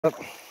I'm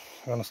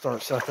gonna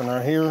start sucking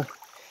right here.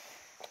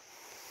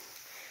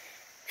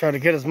 Try to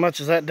get as much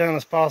of that done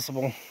as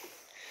possible.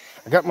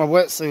 I got my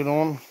wetsuit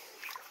on.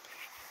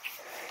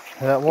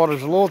 That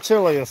water's a little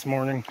chilly this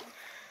morning.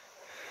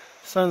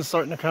 Sun's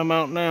starting to come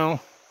out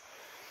now.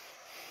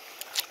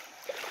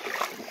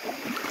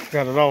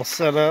 Got it all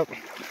set up.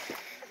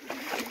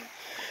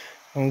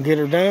 I'm gonna get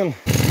her done.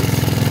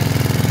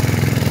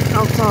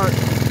 I'll start.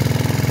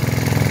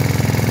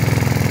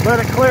 Let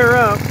it clear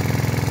up.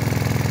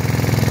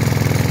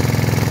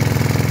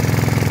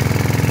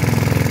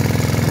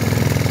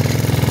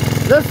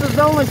 This is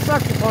the only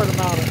sucky part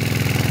about it.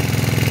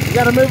 You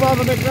gotta move all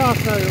the big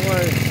rocks out of your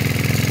way.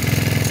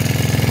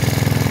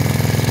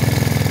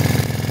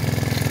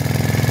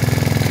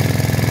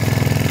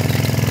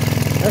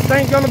 This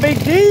thing's gonna be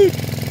deep.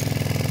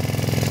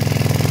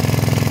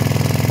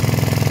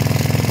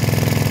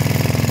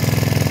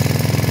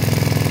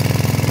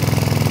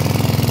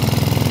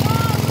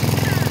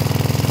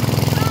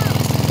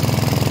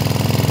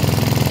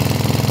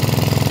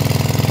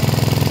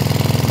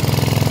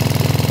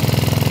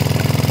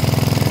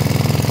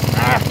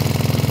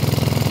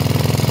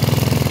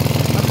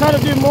 Try to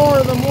do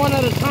more than one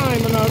at a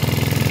time and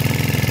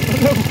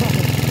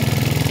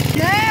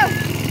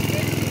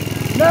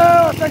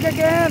No, think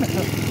again.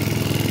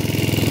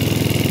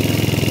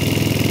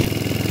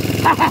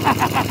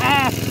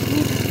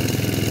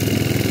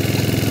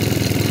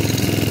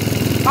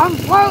 I'm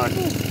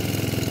floating.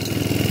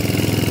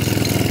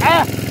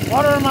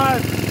 Water in my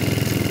eyes.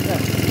 Yeah.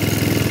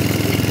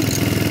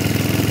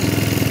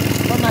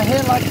 Put my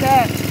head like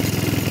that.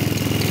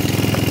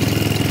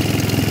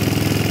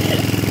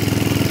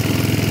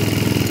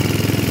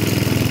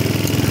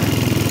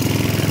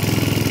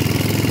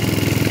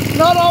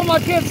 Not all my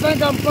kids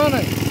think I'm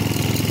funny.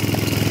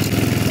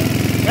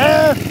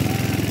 Yeah.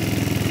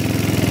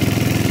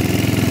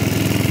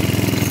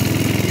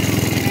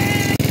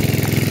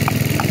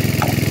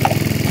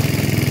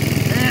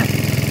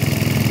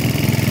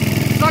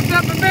 Sucked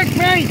up the big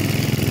fish.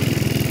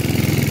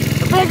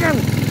 The big one.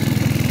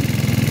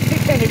 He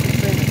can't even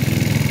see me.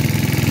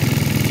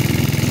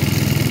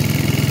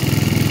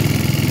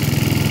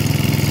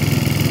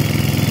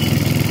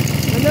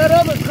 And that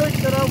other creek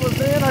that I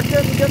was in, I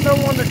couldn't get no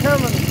one to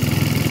come and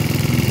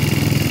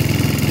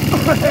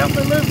help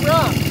me move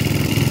rock.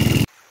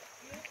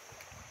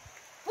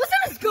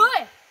 Wasn't as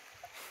good.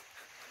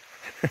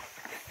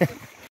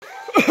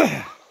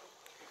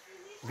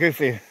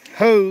 Goofy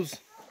hose.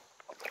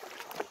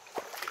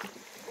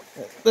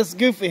 This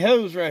goofy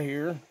hose right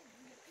here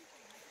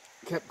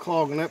kept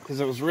clogging up because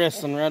it was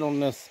resting right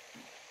on this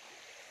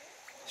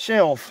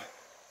shelf.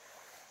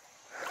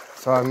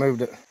 So I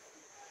moved it.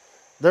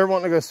 They're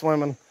wanting to go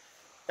swimming.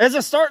 Is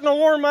it starting to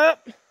warm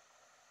up?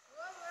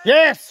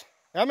 Yes.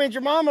 That means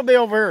your mom will be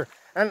over here.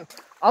 And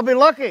I'll be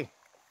lucky.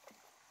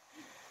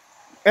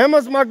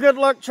 Emma's my good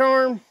luck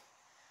charm.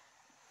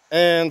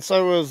 And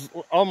so is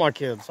all my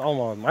kids.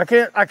 All of them. I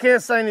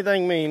can't say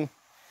anything mean.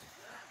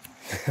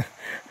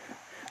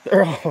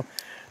 They're all,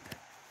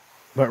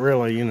 but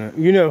really, you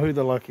know who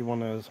the lucky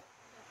one is.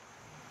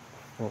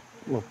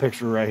 Little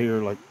picture right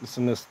here, like this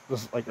and this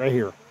like right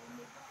here.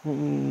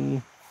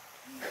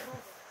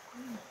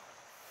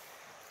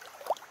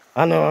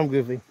 I know I'm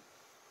goofy.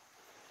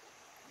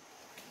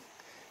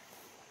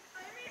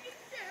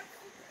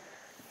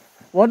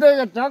 What are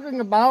you talking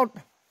about?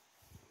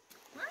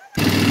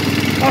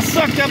 I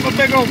sucked up a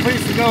big old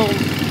piece of gold.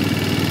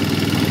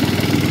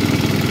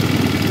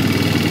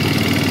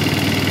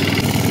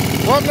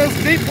 Wasn't this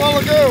deep while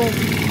ago.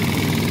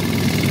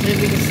 See if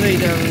you can see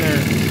down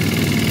there.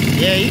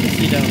 Yeah, you can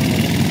see down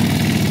there.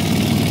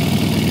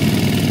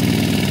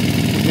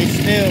 Be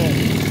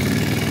still.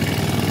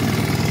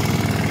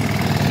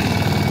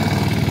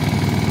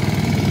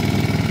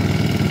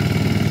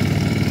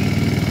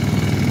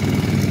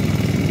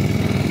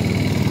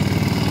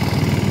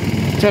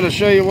 Try to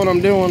show you what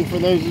I'm doing for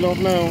those who don't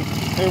know.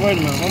 Hey, wait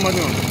a minute, what am I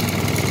doing?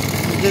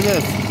 Let's do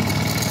this.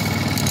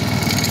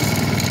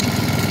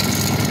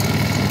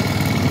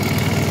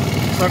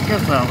 Suck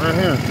this out right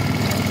here.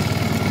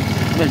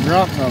 Big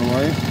rock out of the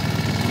way.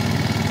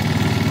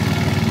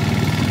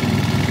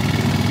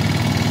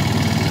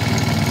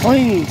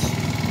 Cleans.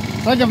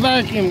 It's like a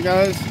vacuum,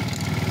 guys.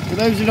 For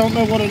those who don't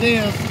know what it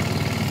is.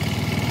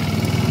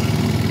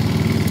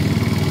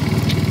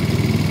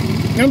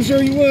 I'm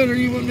sure you would, or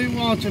you wouldn't be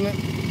watching it.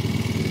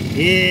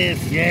 Yes,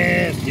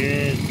 yes,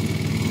 yes.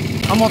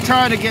 I'm gonna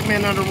try to get me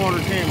an underwater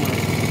camera.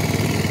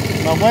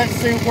 My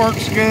wetsuit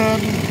works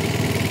good.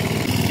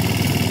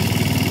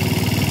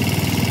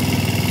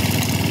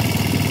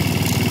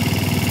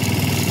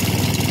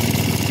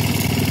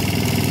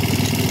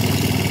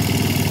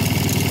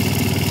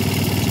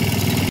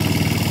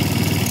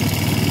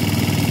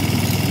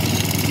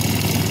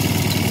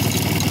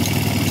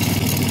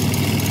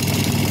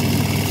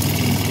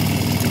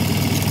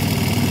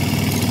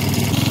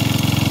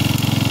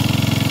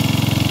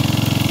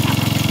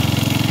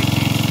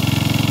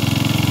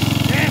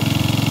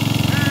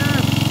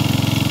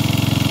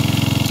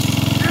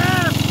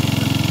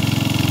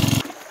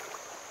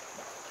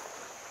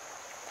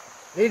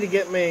 Need to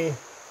get me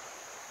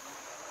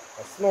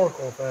a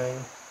snorkel thing.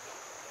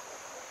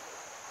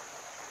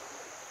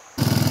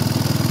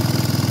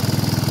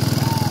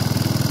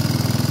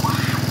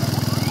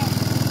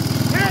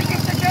 Here,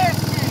 get the gas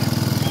can.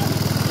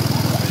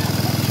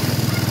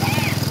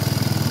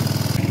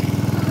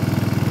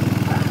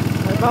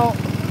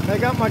 They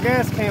got my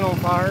gas can on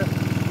fire.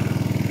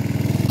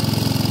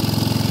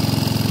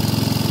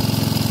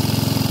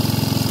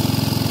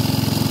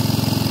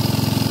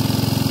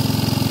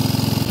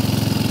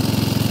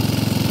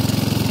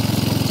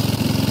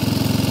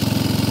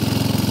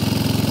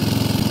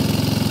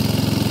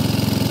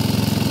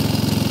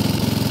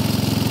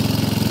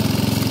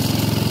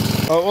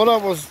 What I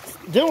was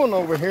doing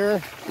over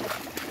here,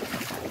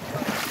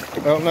 I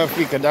don't know if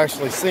you could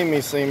actually see me.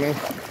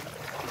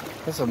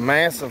 It's a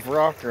massive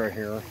rock right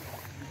here.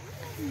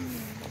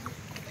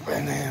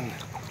 And then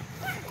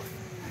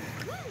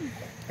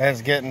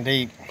it's getting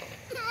deep.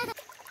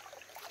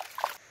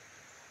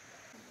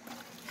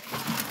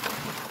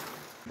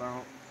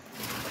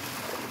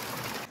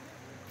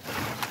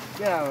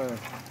 Get out of there.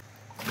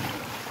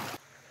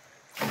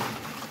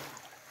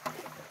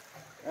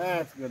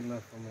 That's good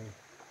enough for me.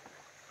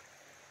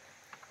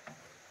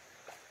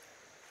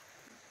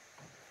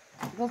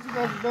 I thought you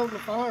guys were building a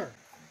fire.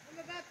 I'm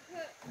about to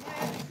put my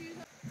other shoes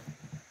on.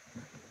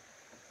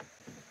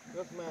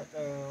 Let's mat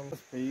down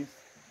this piece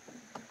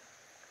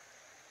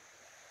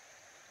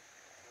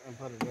and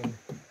put it in.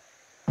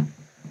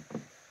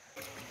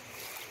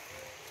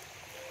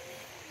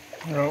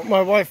 You know,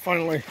 my wife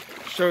finally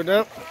showed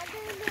up.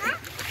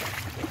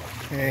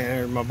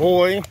 And my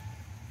boy.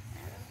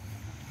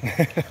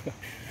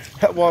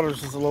 That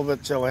water's just a little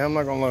bit chilly. I'm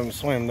not gonna let them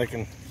swim. They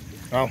can,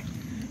 oh,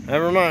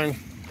 never mind.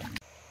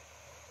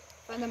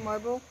 Find the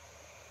marble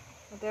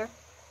right there.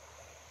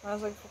 I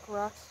was looking for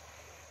rocks.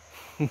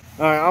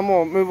 Alright, I'm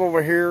gonna move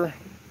over here.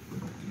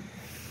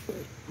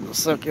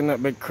 Suck in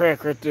that big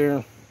crack right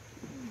there.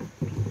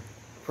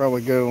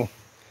 Probably go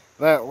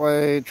that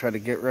way. Try to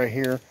get right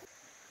here.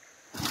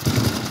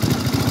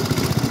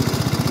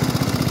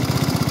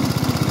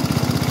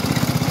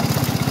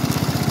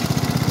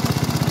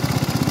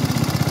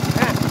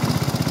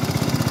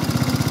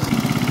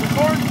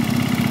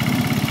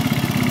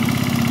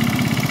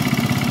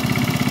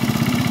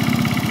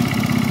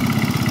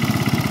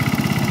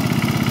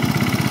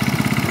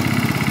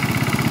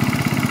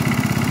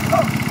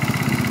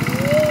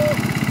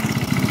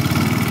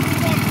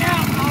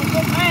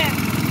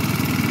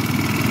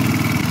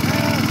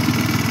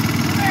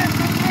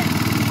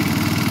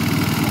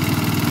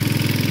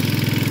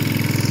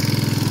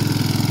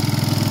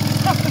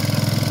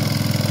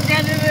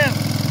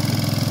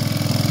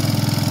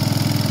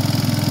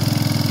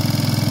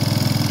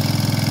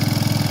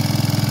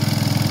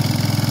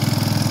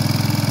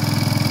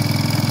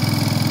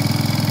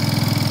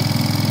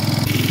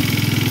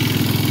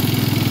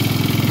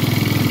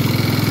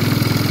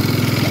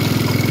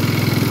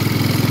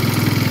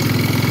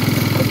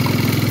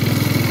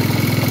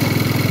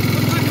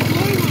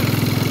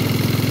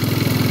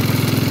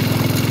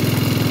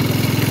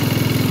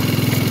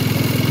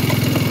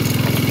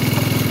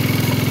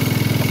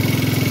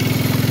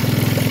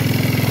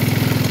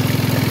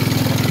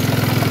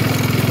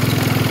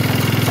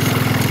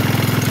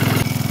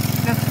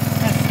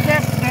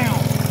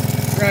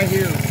 Right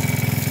here.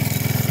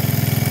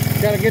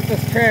 Gotta get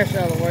this trash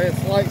out of the way.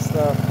 It's light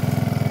stuff.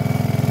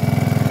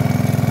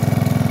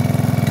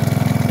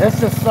 It's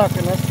just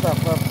sucking this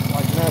stuff up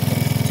like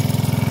nothing.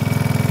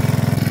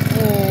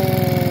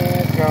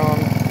 It's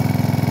gone.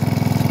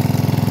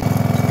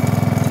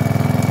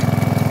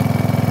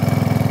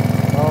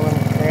 All them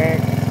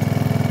cracks.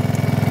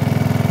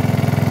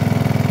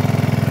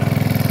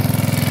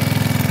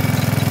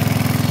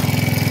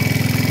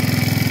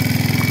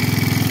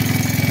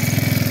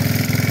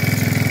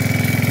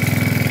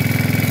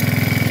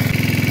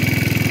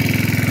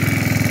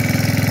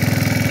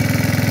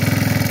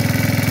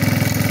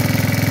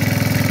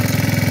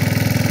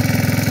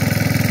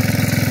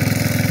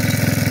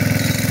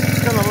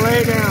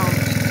 Lay down.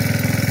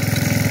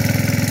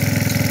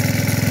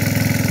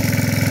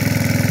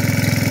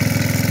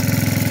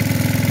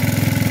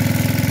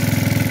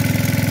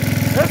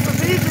 This is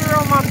easier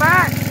on my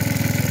back.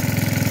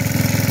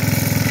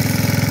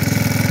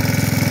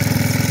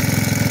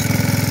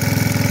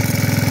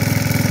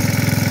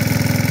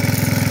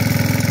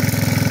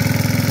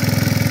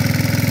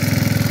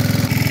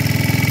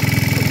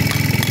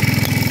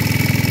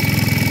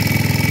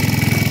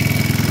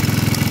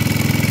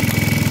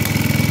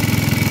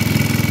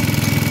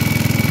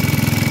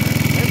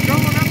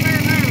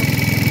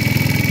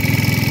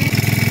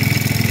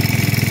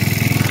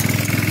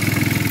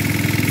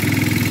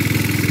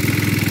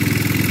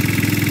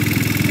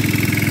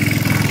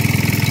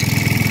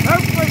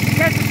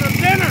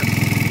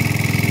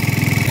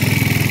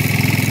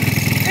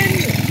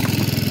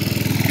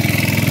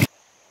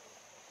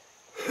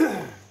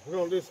 We're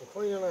gonna do some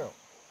cleaning out.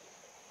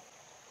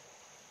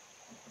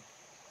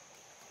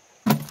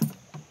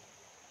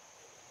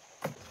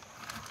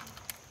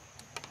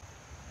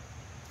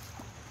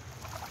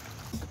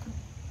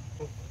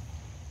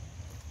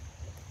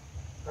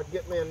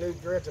 get me a new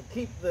dredge and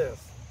keep this.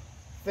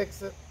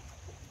 Fix it.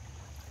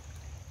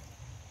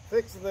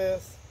 Fix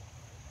this.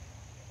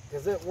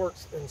 Because it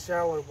works in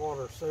shallow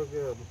water so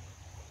good.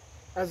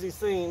 As you've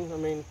seen, I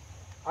mean,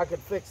 I could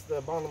fix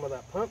the bottom of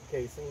that pump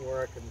casing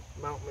where I could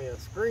mount me a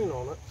screen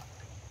on it.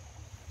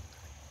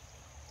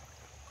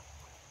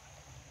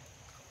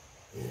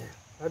 Yeah,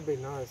 that'd be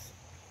nice.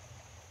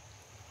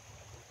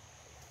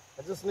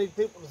 I just need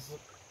people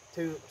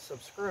to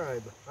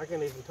subscribe. I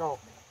can't even talk.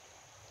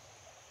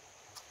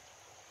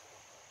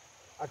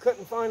 I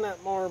couldn't find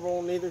that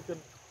marble, neither could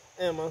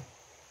Emma.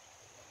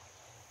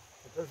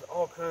 But there's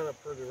all kind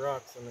of pretty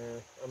rocks in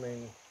there. I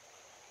mean,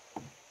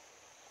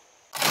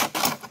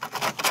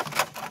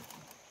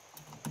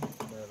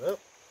 that up.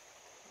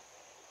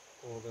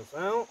 Pull this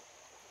out.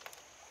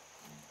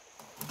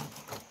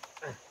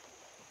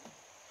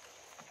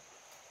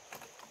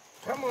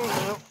 Come on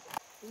now.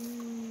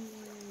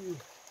 Ooh.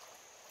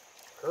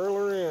 Curl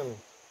her in.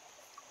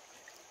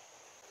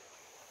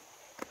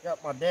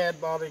 Got my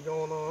dad body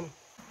going on.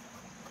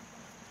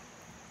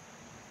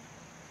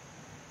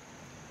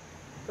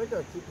 I think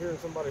I keep hearing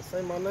somebody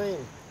say my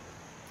name.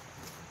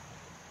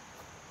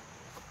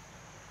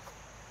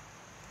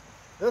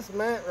 This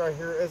mat right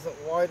here isn't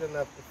wide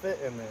enough to fit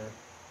in there.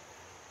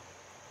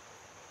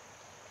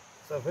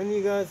 So if any of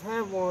you guys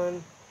have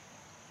one,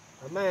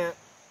 a mat,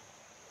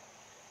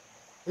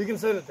 you can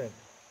send it to me.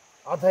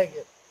 I'll take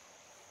it.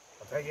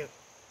 I'll take it.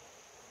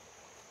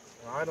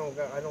 No, I don't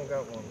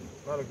got one.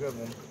 Not a good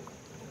one.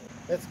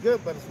 It's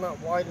good, but it's not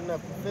wide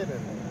enough to fit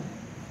in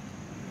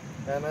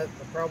there. And I'm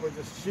probably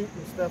just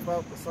shooting stuff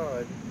out the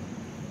side.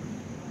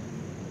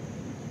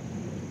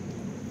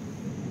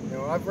 You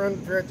know, I've run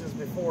dredges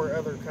before,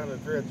 other kind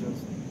of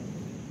dredges,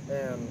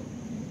 and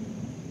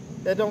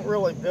they don't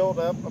really build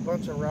up a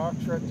bunch of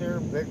rocks right there,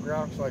 big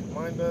rocks like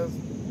mine does.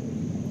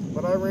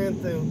 But I ran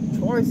through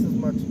twice as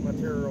much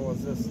material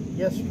as this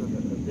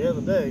the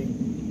other day,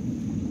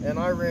 and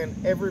I ran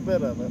every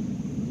bit of it,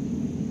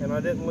 and I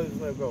didn't lose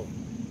no gold.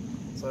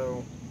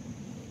 So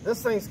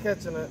this thing's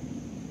catching it,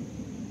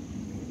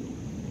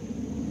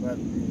 but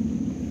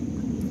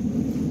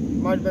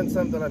might have been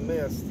something I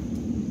missed.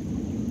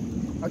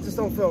 I just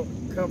don't feel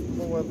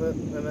comfortable with it,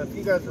 and if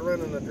you guys are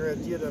running a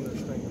dredge, you'd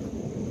understand.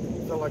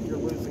 You feel like you're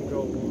losing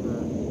gold,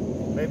 or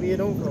maybe you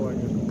don't feel like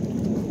it,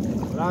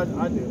 but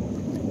I do.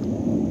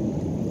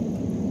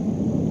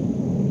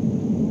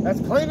 That's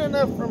clean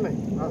enough for me.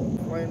 I'm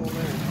playing on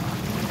there.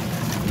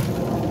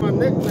 My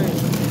nickname.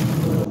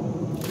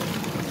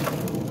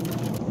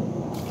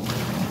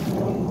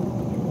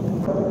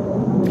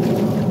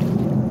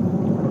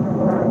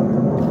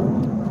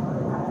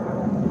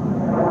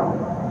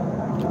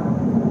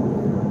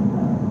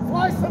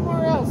 Fly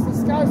somewhere else. The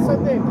sky's so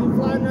big. You're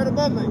flying right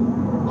above me.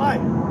 Fly.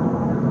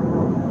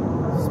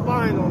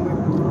 Spying on me.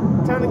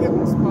 Trying to get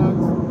my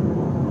spots.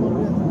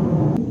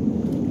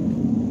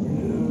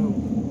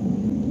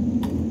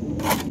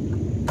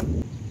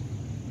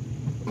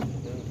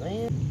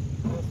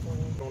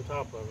 On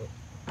top of it.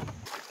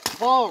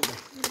 Fog.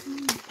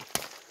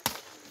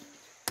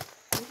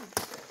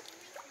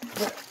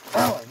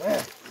 Oh,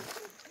 man.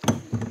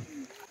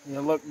 You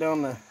look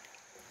down there.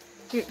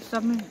 Here,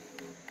 stop me.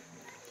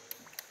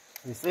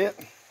 You see it?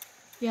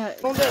 Yeah.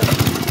 Come on down.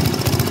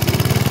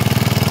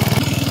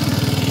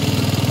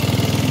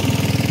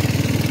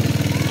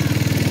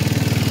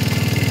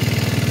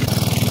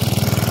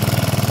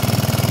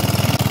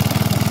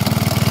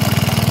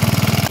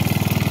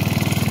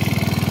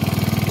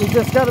 You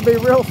just got to be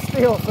real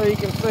still so you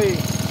can see.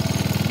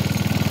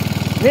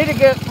 Need to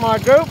get my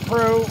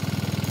GoPro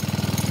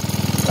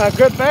a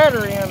good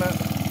battery in it.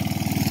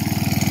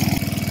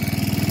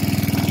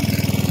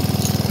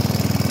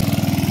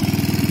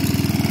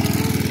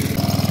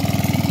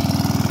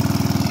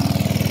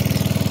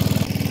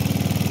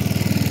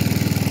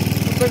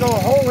 Big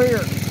old hole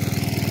here.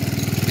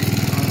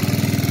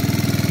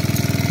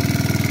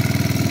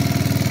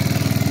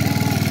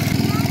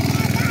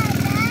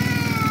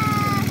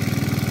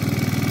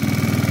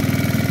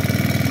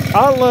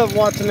 I love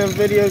watching them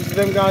videos of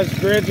them guys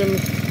dredging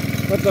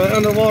with the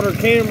underwater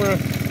camera.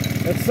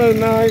 It's so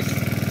nice.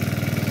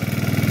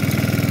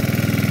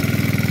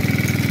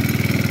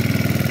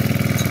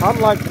 I'd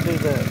like to do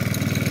that.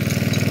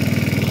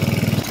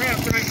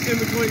 Crap right in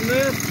between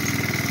this,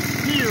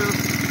 here,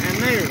 and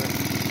there.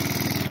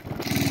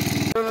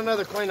 Doing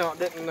another clean out.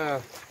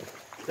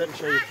 Didn't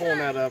show you pulling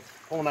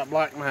that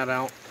black mat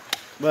out.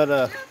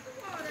 But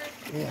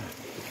yeah,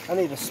 I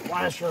need a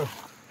splasher.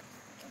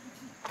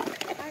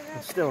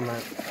 It's still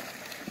not.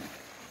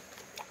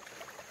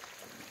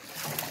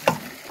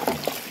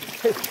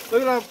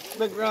 Look at that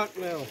big rock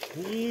now.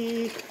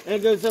 And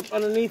it goes up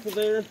underneath of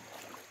there.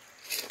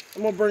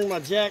 I'm gonna bring my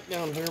jack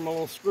down here, my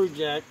little screw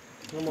jack.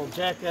 I'm gonna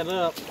jack that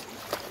up.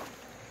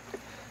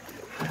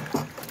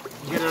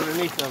 Get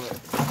underneath of it.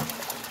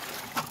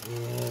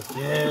 Yes,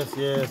 yes,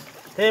 yes.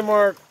 Hey,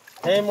 Mark.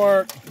 Hey,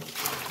 Mark.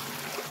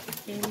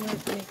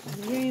 Teamwork makes the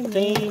dream work.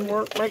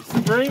 Teamwork makes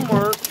the dream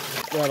work.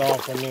 Got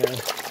off in there.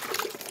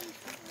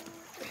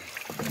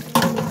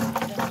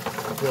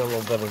 Do a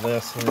little bit of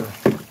this here.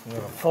 I'm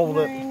gonna fold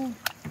it.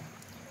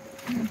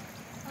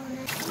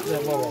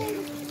 That little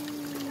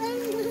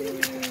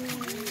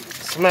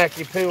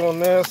smacky poo on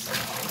this.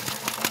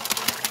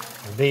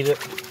 Beat it.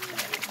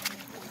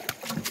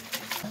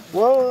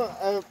 Well,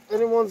 if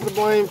anyone's to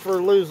blame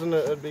for losing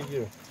it, it'd be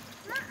you.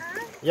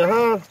 Yeah,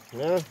 huh?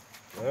 Yeah.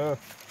 Yeah.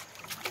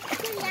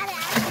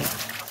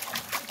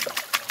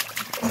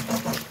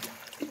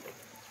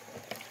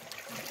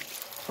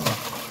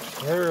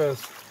 There is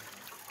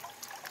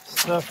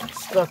stuff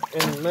stuck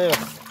in this.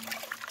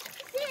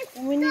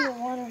 We need a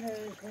water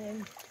hose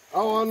then.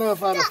 Oh, I know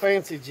if I had a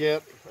fancy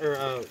jet or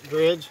a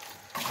dredge,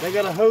 they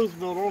got a hose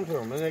built onto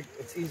them, and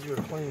it's easier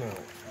to clean out.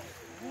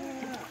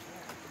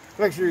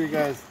 Make sure you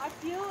guys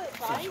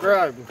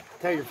subscribe and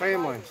tell your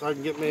family so I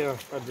can get me a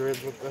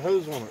dredge with the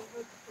hose on it.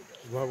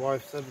 My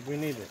wife said we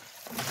need it.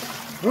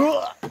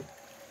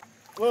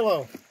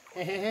 Willow.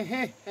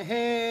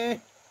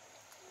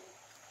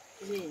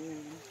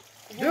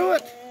 Do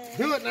it!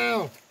 Do it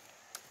now!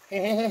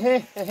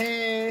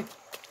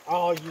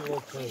 Oh, you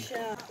little thing.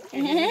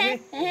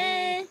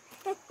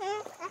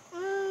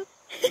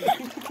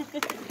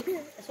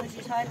 That's what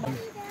she's hiding.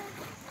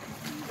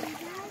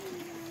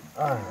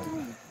 Alright.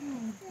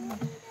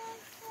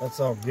 That's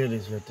all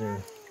goodies right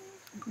there.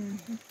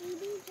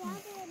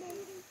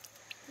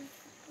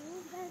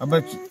 I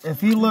bet you,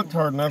 if you looked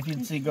hard enough,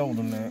 you'd see gold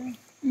in that.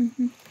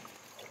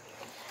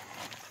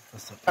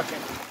 Okay.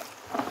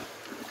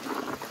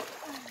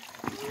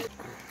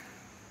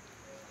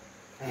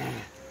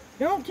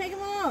 Don't take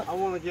them out. I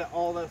want to get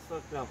all that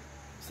stuff out.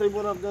 See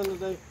what I've done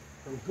today?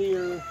 From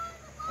here,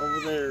 over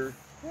there.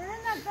 They're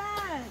in the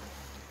bag.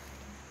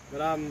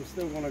 But I'm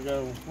still going to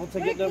go. Once I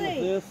get done with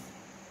this,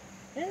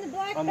 In the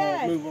black I'm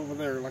bag. going to move over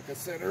there, like I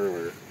said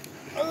earlier.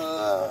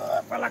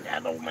 I feel like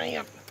an old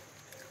man.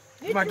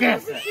 Get my your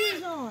gas rubber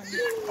shoes on.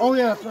 Oh,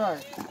 yeah, that's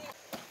right.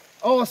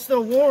 Oh, it's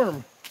still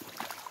warm.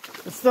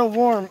 It's still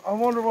warm. I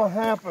wonder what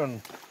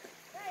happened.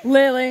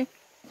 Lily.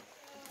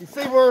 You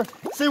see where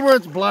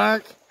it's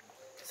black?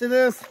 See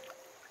this?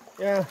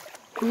 Yeah.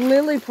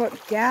 Lily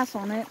put gas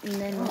on it and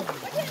then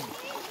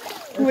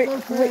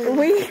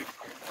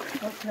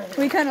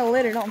we kind of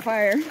lit it on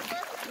fire.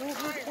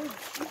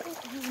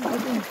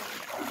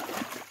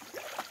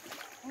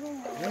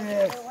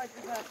 Yes.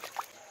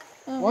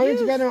 Why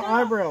didn't you got no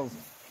eyebrows?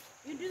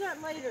 You do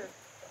that later.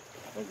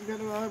 Why didn't you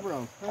got no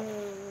eyebrows?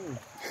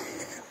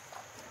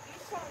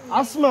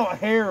 I smell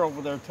hair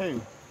over there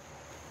too.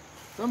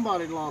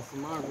 Somebody lost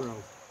some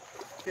eyebrows.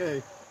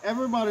 Okay.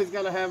 Everybody's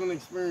got to have an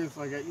experience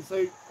like that. You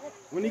see,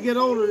 when you get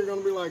older, you're going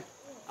to be like,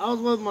 I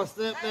was with my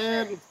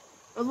stepdad,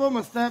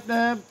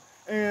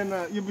 and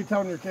you'll be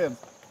telling your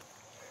kids,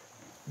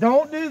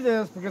 don't do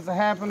this because it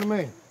happened to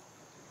me.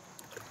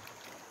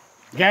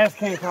 Gas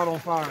can caught on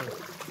fire.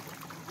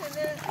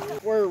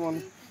 Square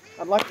one.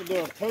 I'd like to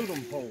do a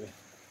totem pole.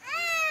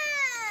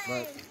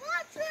 But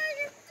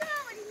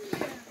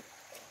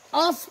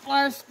I'll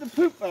splash the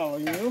poop out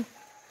of you.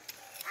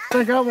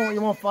 Think I won't, you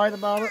want to fight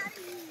about it?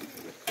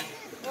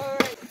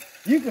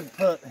 You could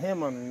put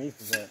him underneath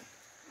of that.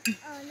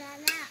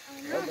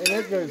 And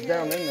it goes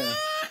down in there.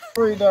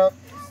 Freed up.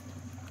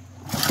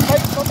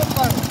 Hey, on the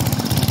fire.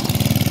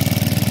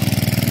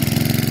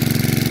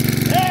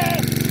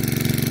 Yeah!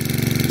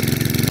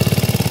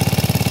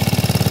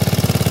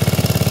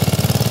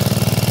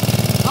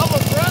 I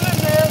was running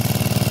this,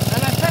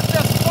 and I took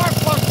this spark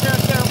plug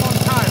right there one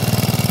time.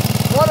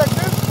 What a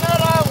good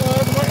nut I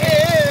was.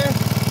 Yeah!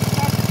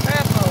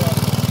 Half of it.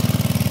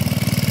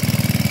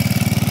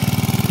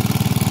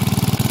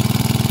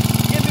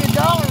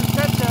 $1 and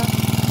touch it.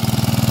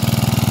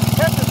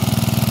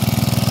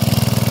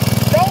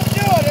 Don't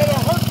do it,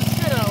 it'll hurt the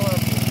shit out of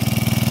you.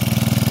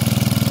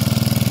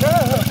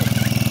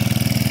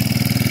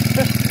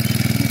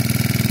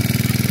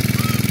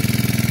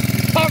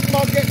 Talk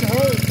about getting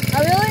hurt. I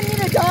really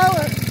need $1.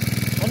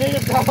 I need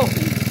 $1.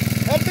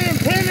 That'd be in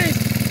pennies.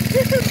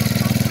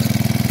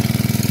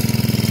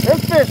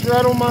 There's fish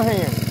right on my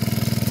hand.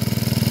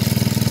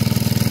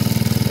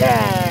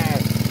 Yeah.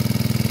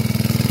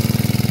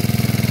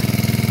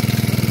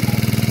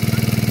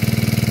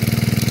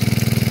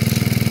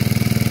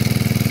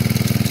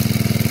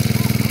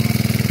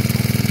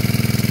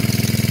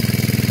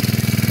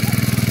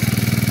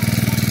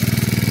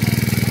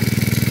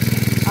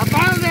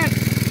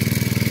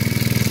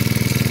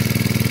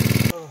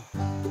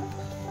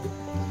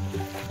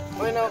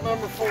 Clean out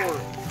number 4.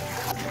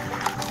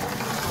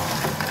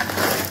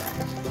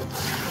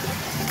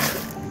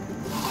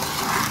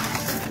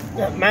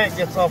 That mat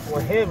gets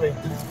awfully heavy.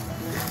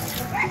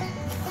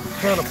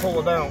 Trying to pull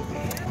it out.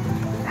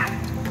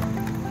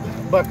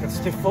 Bucket's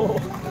too full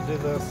to do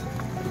this.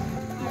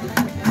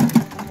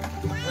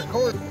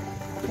 Record.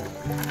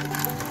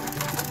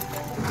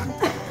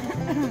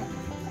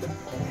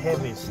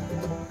 Heavies.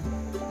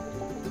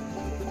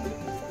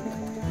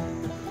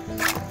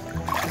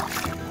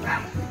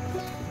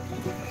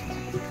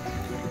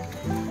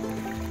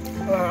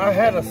 I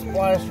had a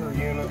splasher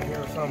unit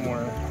here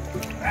somewhere.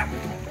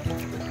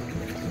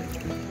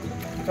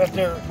 Right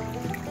there,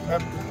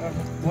 that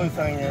blue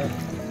thing there.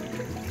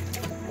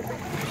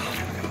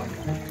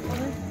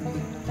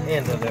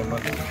 End of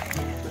them.